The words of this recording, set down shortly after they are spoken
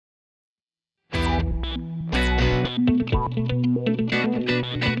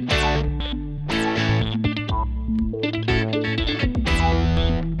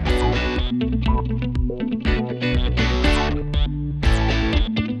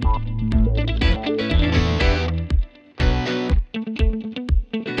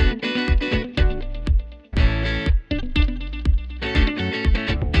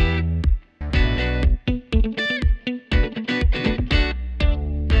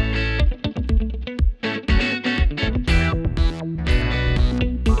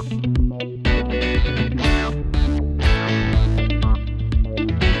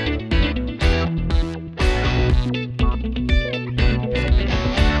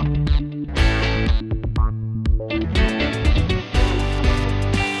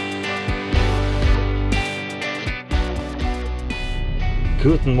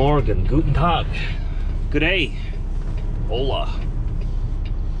Guten Morgen, guten Tag, good day, hola.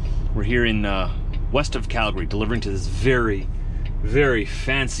 We're here in west of Calgary, delivering to this very, very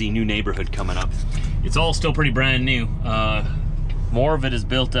fancy new neighborhood coming up. It's all still pretty brand new. More of it is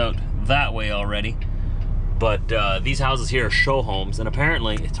built out that way already, but these houses here are show homes, and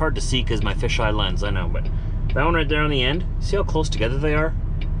apparently it's hard to see because my fisheye lens, I know, but that one right there on the end, see how close together they are?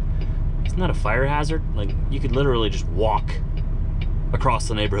 Isn't that a fire hazard? Like, you could literally just walk across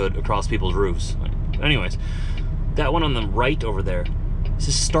the neighborhood, across people's roofs. Anyways, that one on the right over there, this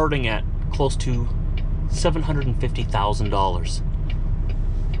is starting at close to $750,000.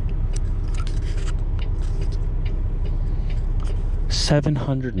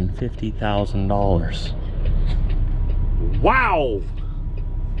 $750,000. Wow!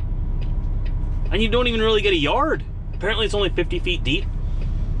 And you don't even really get a yard. Apparently it's only 50 feet deep.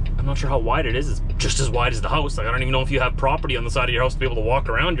 I'm not sure how wide it is. It's just as wide as the house. Like, I don't even know if you have property on the side of your house to be able to walk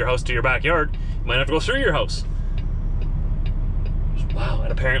around your house to your backyard. You might have to go through your house. Wow,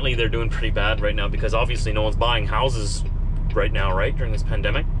 and apparently they're doing pretty bad right now because obviously no one's buying houses right now, right? During this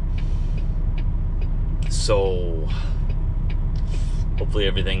pandemic. So hopefully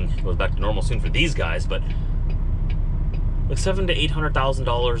everything goes back to normal soon for these guys, but like $700,000 to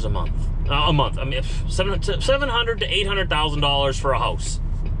 $800,000 a month. I mean, $700,000 to $800,000 for a house.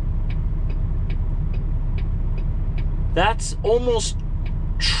 That's almost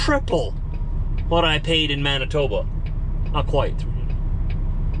triple what I paid in Manitoba. Not quite.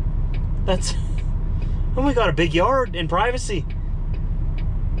 That's... Oh, we got a big yard and privacy.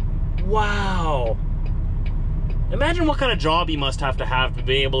 Wow. Imagine what kind of job you must have to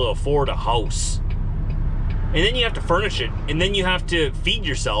be able to afford a house. And then you have to furnish it. And then you have to feed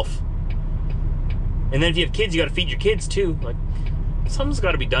yourself. And then if you have kids, you got to feed your kids too. Like, something's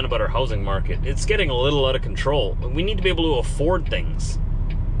got to be done about our housing market. It's getting a little out of control. We need to be able to afford things.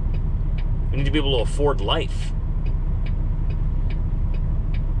 We need to be able to afford life.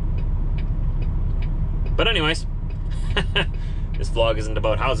 But anyways, this vlog isn't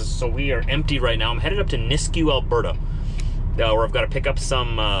about houses, so we are empty right now. I'm headed up to Nisku, Alberta, where I've got to pick up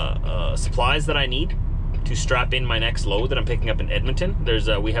some supplies that I need to strap in my next load that I'm picking up in Edmonton.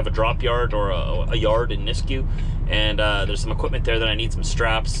 We have a drop yard or a yard in Nisku, and there's some equipment there that I need some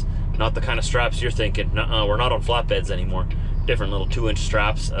straps. Not the kind of straps you're thinking. We're not on flatbeds anymore. Different little 2-inch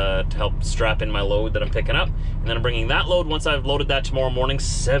straps to help strap in my load that I'm picking up. And then I'm bringing that load once I've loaded that tomorrow morning,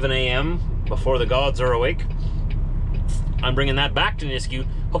 7 a.m. before the gods are awake. I'm bringing that back to Nisku,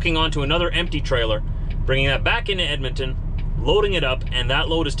 hooking onto another empty trailer, bringing that back into Edmonton, loading it up, and that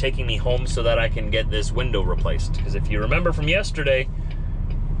load is taking me home so that I can get this window replaced. Because if you remember from yesterday,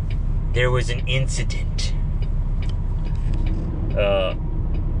 there was an incident.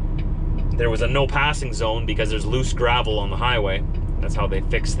 There was a no passing zone because there's loose gravel on the highway. That's how they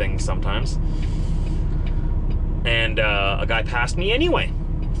fix things sometimes. And a guy passed me anyway.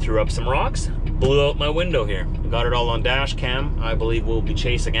 Threw up some rocks, blew out my window here. Got it all on dash cam. I believe we'll be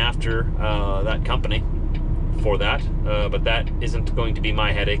chasing after that company for that, but that isn't going to be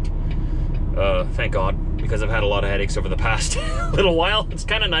my headache. Thank God, because I've had a lot of headaches over the past little while. It's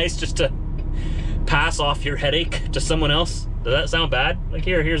kind of nice just to pass off your headache to someone else. Does that sound bad? Like,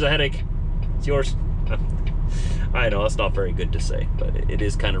 here's a headache. It's yours. I know, that's not very good to say, but it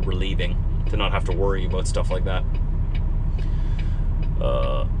is kind of relieving to not have to worry about stuff like that.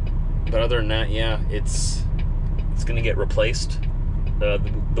 But other than that, yeah, it's gonna get replaced.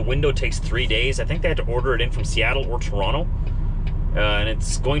 The window takes 3 days. I think they had to order it in from Seattle or Toronto, and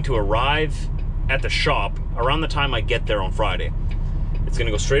it's going to arrive at the shop around the time I get there on Friday. It's gonna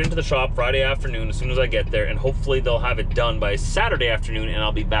go straight into the shop Friday afternoon as soon as I get there, and hopefully they'll have it done by Saturday afternoon, and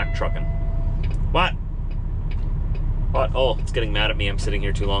I'll be back trucking. What? What? Oh, it's getting mad at me. I'm sitting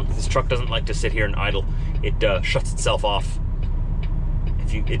here too long. This truck doesn't like to sit here and idle. It shuts itself off.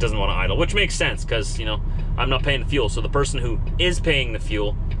 if it doesn't want to idle, which makes sense because, you know, I'm not paying the fuel. So the person who is paying the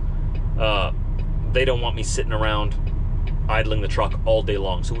fuel, they don't want me sitting around idling the truck all day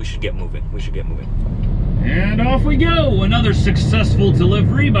long. So we should get moving. We should get moving. And off we go. Another successful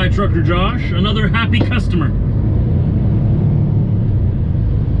delivery by Trucker Josh. Another happy customer.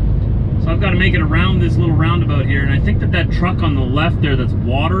 So I've got to make it around this little roundabout here, and I think that truck on the left there that's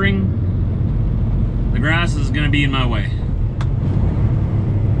watering the grass is going to be in my way.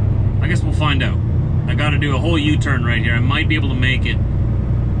 I guess we'll find out. I got to do a whole U-turn right here. I might be able to make it.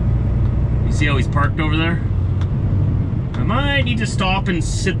 You see how he's parked over there? I might need to stop and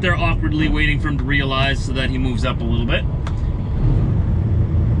sit there awkwardly waiting for him to realize so that he moves up a little bit.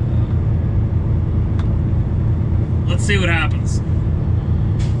 Let's see what happens.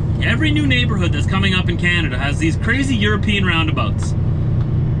 Every new neighborhood that's coming up in Canada has these crazy European roundabouts.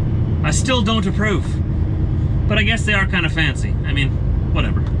 I still don't approve. But I guess they are kind of fancy. I mean,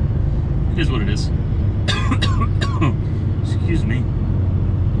 whatever. It is what it is. Excuse me.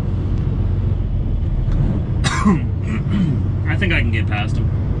 I think I can get past him.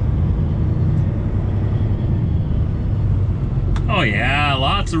 Oh yeah,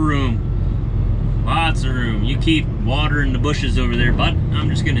 lots of room. Lots of room. You keep watering the bushes over there, bud. I'm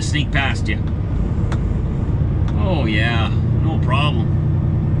just gonna sneak past you. Oh yeah, no problem.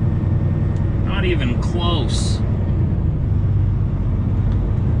 Not even close.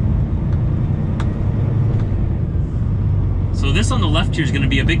 So this on the left here is gonna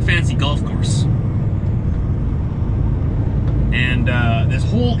be a big fancy golf course. And this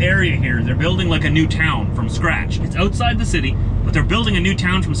whole area here, they're building like a new town from scratch. It's outside the city, but they're building a new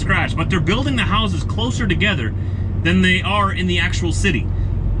town from scratch. But they're building the houses closer together than they are in the actual city.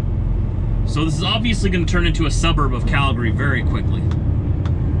 So this is obviously going to turn into a suburb of Calgary very quickly.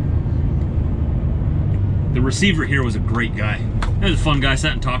 The receiver here was a great guy. He was a fun guy.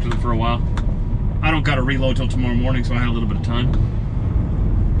 Sat and talked with him for a while. I don't got to reload till tomorrow morning, so I had a little bit of time.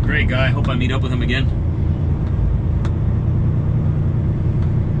 Great guy. Hope I meet up with him again.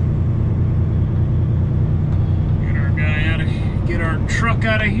 Get our truck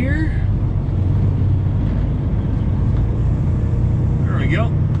out of here. There we go.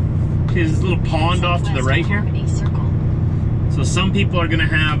 Here's this little pond off to the right here. So some people are going to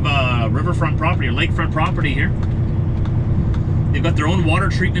have riverfront property or lakefront property here. They've got their own water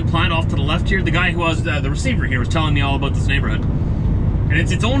treatment plant off to the left here. The guy who was the receiver here was telling me all about this neighborhood. And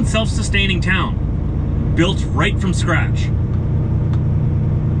it's its own self-sustaining town, built right from scratch.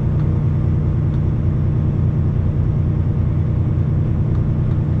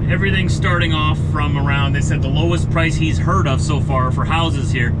 Everything's starting off from around, they said the lowest price he's heard of so far for houses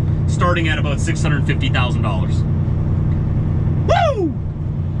here, starting at about $650,000. Woo!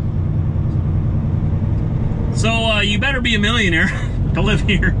 So you better be a millionaire to live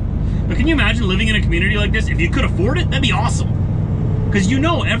here. But can you imagine living in a community like this? If you could afford it, that'd be awesome. Because you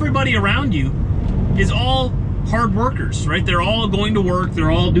know everybody around you is all hard workers, right? They're all going to work,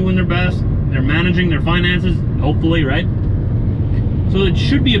 they're all doing their best, they're managing their finances, hopefully, right? So it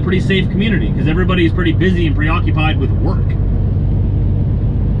should be a pretty safe community because everybody is pretty busy and preoccupied with work.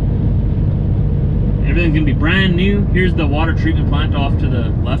 Everything's going to be brand new. Here's the water treatment plant off to the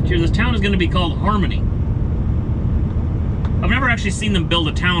left here. This town is going to be called Harmony. I've never actually seen them build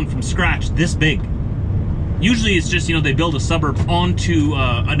a town from scratch this big. Usually it's just, you know, they build a suburb onto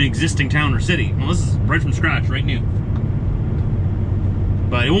an existing town or city. Well, this is right from scratch, right new.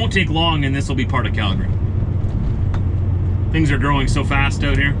 But it won't take long and this will be part of Calgary. Things are growing so fast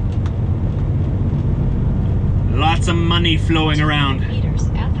out here. Lots of money flowing around. Meters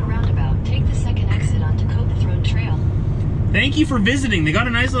at the roundabout, take the second exit onto Copathron Trail. Thank you for visiting. They got a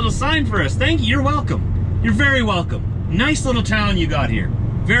nice little sign for us. Thank you. You're welcome. You're very welcome. Nice little town you got here.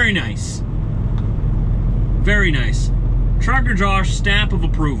 Very nice. Very nice. Trucker Josh, stamp of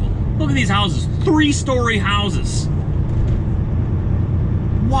approval. Look at these houses. 3-story houses.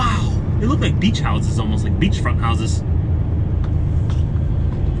 Wow. They look like beach houses, almost like beachfront houses.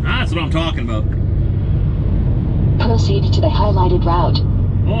 That's what I'm talking about. Proceed to the highlighted route.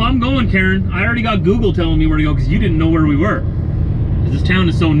 Oh, I'm going, Karen. I already got Google telling me where to go because you didn't know where we were. This town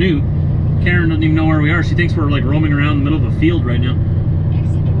is so new. Karen doesn't even know where we are. She thinks we're like roaming around in the middle of a field right now.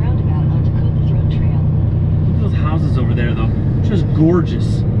 Exit the roundabout onto Copathron Trail. Look at those houses over there, though. Just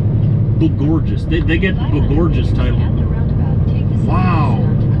gorgeous. Gorgeous. They get the gorgeous title. Wow.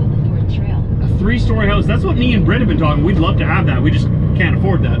 A 3-story house. That's what me and Britt have been talking. We'd love to have that. We just can't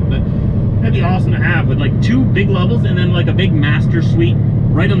afford that, but that'd be awesome to have with like 2 big levels and then like a big master suite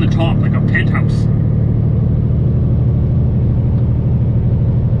right on the top, like a penthouse.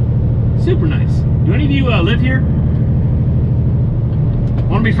 Super nice. Do any of you live here?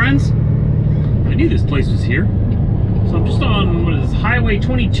 Wanna be friends? I knew this place was here. So I'm just on, what is this, Highway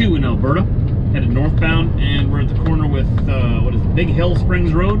 22 in Alberta, headed northbound, and we're at the corner with, what is it, Big Hill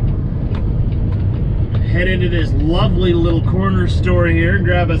Springs Road. Head into this lovely little corner store here,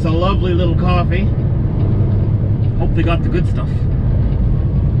 grab us a lovely little coffee. Hope they got the good stuff.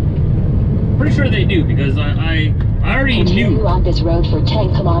 Pretty sure they do, because I already knew on this road for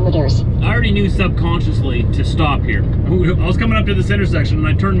 10 kilometers. I already knew subconsciously to stop here. I was coming up to this intersection and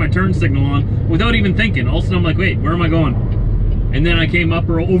I turned my turn signal on without even thinking. All of a sudden I'm like, wait, where am I going? And then I came up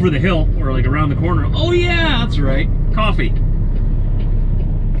or over the hill or like around the corner. Oh yeah, that's right, coffee.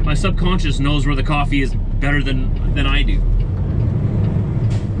 My subconscious knows where the coffee is better than I do.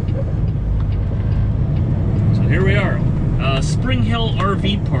 So here we are. Spring Hill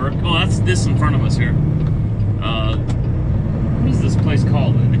RV Park. Oh, that's this in front of us here. What is this place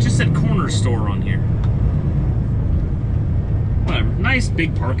called? It just said corner store on here. Whatever. Nice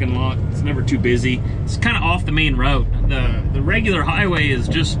big parking lot. It's never too busy. It's kind of off the main route. The regular highway is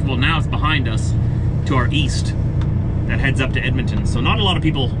just, well, now it's behind us to our east that heads up to Edmonton. So not a lot of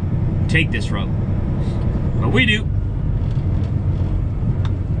people take this route, but we do.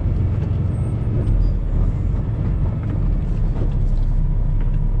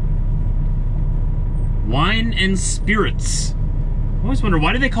 Wine and spirits. I always wonder,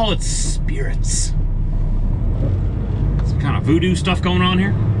 why do they call it spirits? Some kind of voodoo stuff going on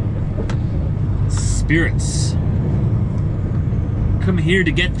here? Spirits. Come here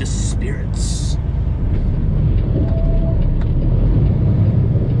to get the spirits.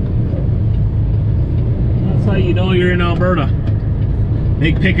 That's how you know you're in Alberta.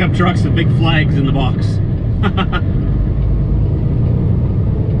 Big pickup trucks with big flags in the box.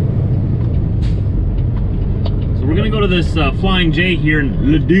 So we're gonna go to this Flying J here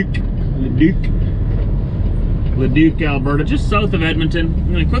in Leduc, Alberta, just south of Edmonton.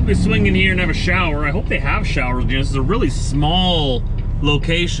 I'm gonna quickly swing in here and have a shower. I hope they have showers. This is a really small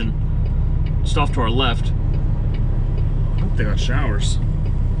location, just off to our left. I hope they got showers.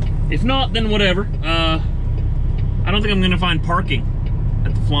 If not, then whatever. I don't think I'm gonna find parking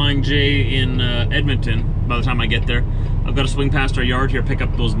at the Flying J in Edmonton by the time I get there. I've got to swing past our yard here, pick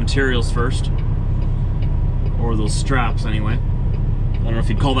up those materials first. Or those straps, anyway. I don't know if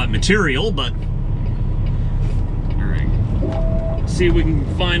you'd call that material, but... Alright. See if we can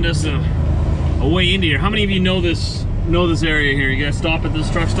find us a way into here. How many of you know this area here? You guys stop at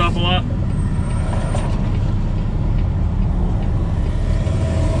this truck stop a lot?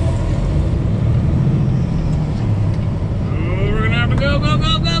 Oh, we're gonna have to go,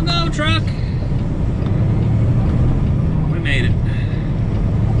 truck! We made it.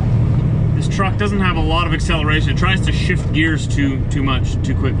 This truck doesn't have a lot of acceleration. It tries to shift gears too much,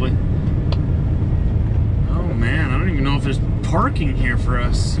 too quickly. Oh man, I don't even know if there's parking here for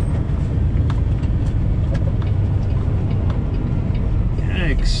us.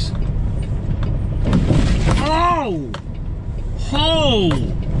 Yikes. Oh! Oh!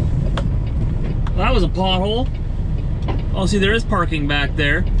 That was a pothole. Oh, see, there is parking back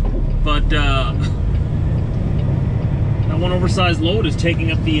there, but that one oversized load is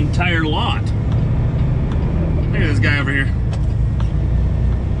taking up the entire lot. Look at this guy over here.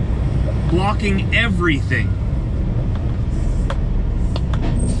 Blocking everything.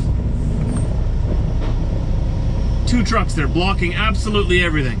 Two trucks there blocking absolutely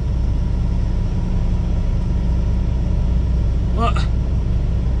everything. What?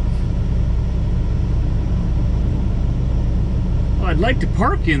 Well, I'd like to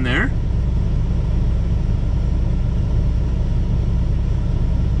park in there.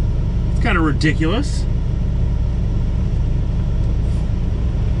 Kind of ridiculous.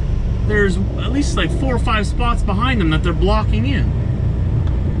 There's at least like 4 or 5 spots behind them that they're blocking in.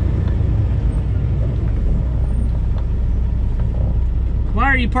 Why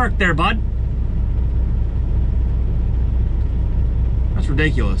are you parked there, bud? That's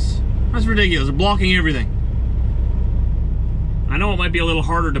ridiculous. That's ridiculous. They're blocking everything. I know it might be a little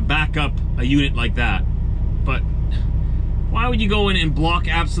harder to back up a unit like that, but why would you go in and block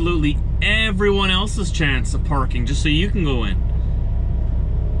absolutely everyone else's chance of parking just so you can go in?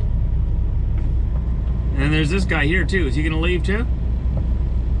 And there's this guy here too. Is he gonna leave too?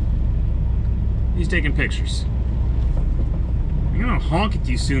 He's taking pictures. I'm gonna honk at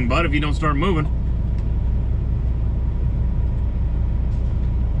you soon, bud, if you don't start moving.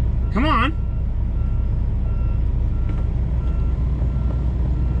 Come on.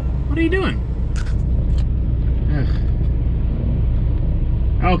 What are you doing?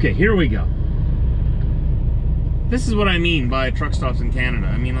 Ugh. Okay, here we go. This is what I mean by truck stops in Canada.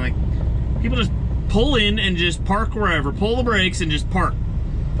 I mean, like, people just pull in and just park wherever, pull the brakes and just park.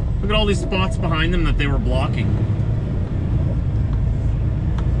 Look at all these spots behind them that they were blocking.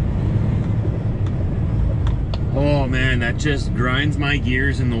 Oh man, that just grinds my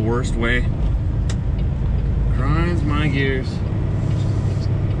gears in the worst way. Grinds my gears.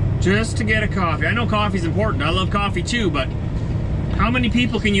 Just to get a coffee. I know coffee's important. I love coffee too, but how many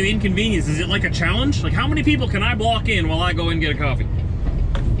people can you inconvenience? Is it like a challenge? Like, how many people can I block in while I go and get a coffee?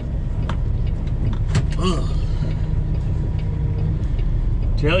 Ugh.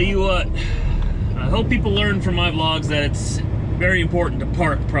 Tell you what, I hope people learn from my vlogs that it's very important to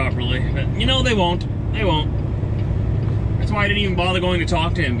park properly. But, you know, they won't. They won't. That's why I didn't even bother going to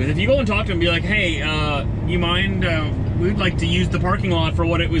talk to him. Because if you go and talk to him and be like, hey, you mind, we'd like to use the parking lot for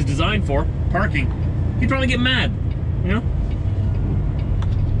what it was designed for, parking, he'd probably get mad, you know?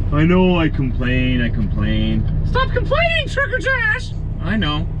 I know I complain. Stop complaining, Trucker Josh! I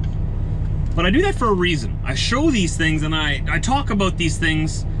know. But I do that for a reason. I show these things and I talk about these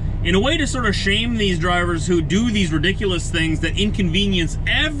things in a way to sort of shame these drivers who do these ridiculous things that inconvenience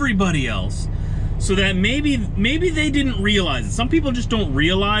everybody else. So that maybe they didn't realize it. Some people just don't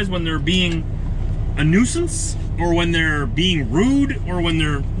realize when they're being a nuisance, or when they're being rude, or when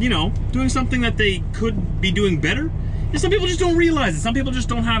they're, you know, doing something that they could be doing better. And some people just don't realize it. Some people just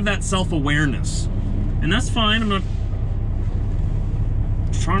don't have that self-awareness. And that's fine. I'm not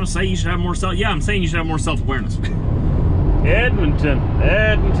trying to say you should have more self... Yeah, I'm saying you should have more self-awareness. Edmonton.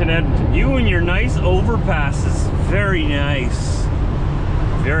 You and your nice overpasses. Very nice.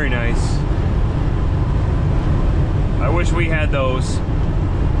 Very nice. I wish we had those.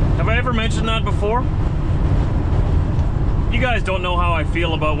 Have I ever mentioned that before? You guys don't know how I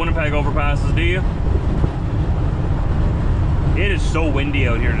feel about Winnipeg overpasses, do you? It is so windy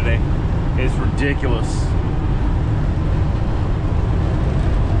out here today. It's ridiculous.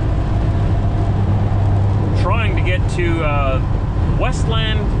 Trying to get to West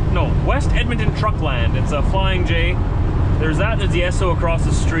Edmonton Truckland. It's a Flying J. There's that, there's the Esso across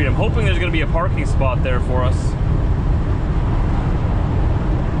the street. I'm hoping there's going to be a parking spot there for us.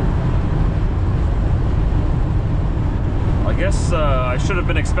 I guess I should have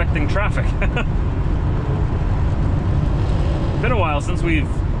been expecting traffic. Been a while since we've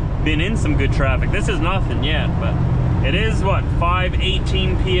been in some good traffic. This is nothing yet, but it is, what,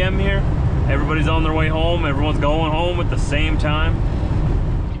 5:18 p.m. here? Everybody's on their way home. Everyone's going home at the same time.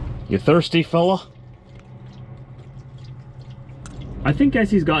 You thirsty, fella? I think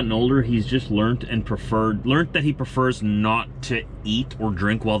as he's gotten older, he's just learned that he prefers not to eat or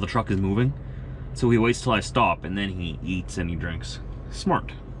drink while the truck is moving. So he waits till I stop, and then he eats and he drinks.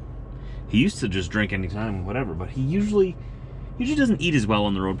 Smart. He used to just drink anytime, whatever, but he usually doesn't eat as well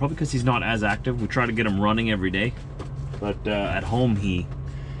on the road, probably because he's not as active. We try to get him running every day. But at home,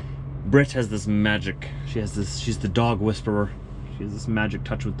 Britt has this magic. She's the dog whisperer. She has this magic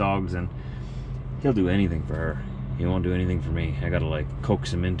touch with dogs, and he'll do anything for her. He won't do anything for me. I gotta, like,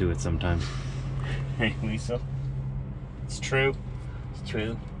 coax him into it sometimes. Hey, Lisa. It's true. It's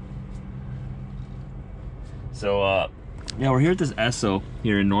true. So, yeah, we're here at this Esso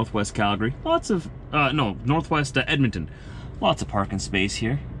here in Northwest Calgary. Lots of, Northwest Edmonton. Lots of parking space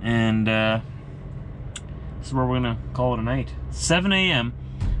here. And, this is where we're gonna call it a night. 7 a.m.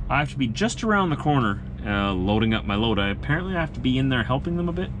 I have to be just around the corner, loading up my load. Apparently I have to be in there helping them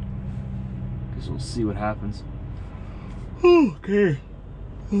a bit. Because we'll see what happens. Okay.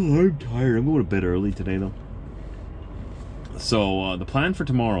 Oh, I'm tired. I'm going to bed early today, though. So, the plan for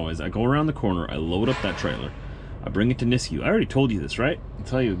tomorrow is I go around the corner, I load up that trailer, I bring it to Nisku. I already told you this, right? I'll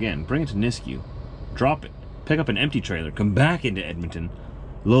tell you again. Bring it to Nisku, drop it, pick up an empty trailer, come back into Edmonton,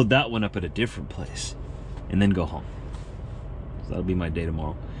 load that one up at a different place, and then go home. So that'll be my day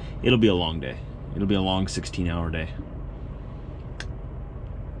tomorrow. It'll be a long day. It'll be a long 16-hour day.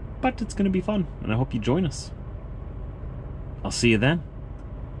 But it's going to be fun, and I hope you join us. I'll see you then.